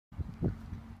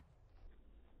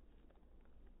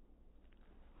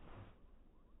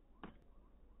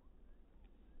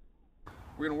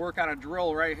We're going to work on a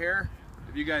drill right here.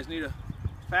 If you guys need a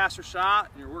faster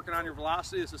shot and you're working on your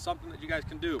velocity, this is something that you guys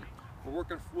can do. We're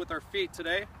working with our feet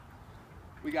today.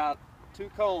 We got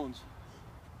 2 cones,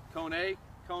 cone A,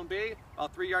 cone B,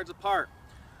 about 3 yards apart.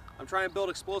 I'm trying to build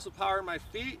explosive power in my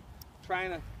feet, trying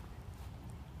to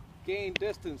gain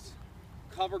distance,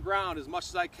 cover ground as much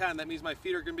as I can. That means my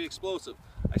feet are going to be explosive.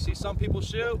 I see some people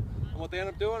shoot, and what they end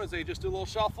up doing is they just do a little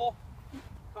shuffle,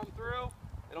 come through,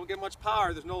 they don't get much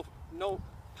power. There's no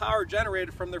power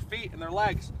generated from their feet and their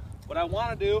legs. What I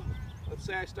want to do, let's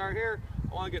say I start here,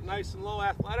 I want to get nice and low,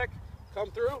 athletic,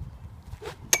 come through.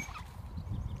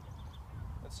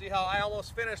 Let's see how I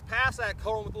almost finished past that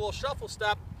cone with a little shuffle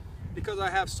step because I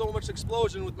have so much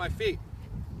explosion with my feet.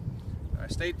 All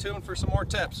right, stay tuned for some more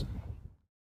tips.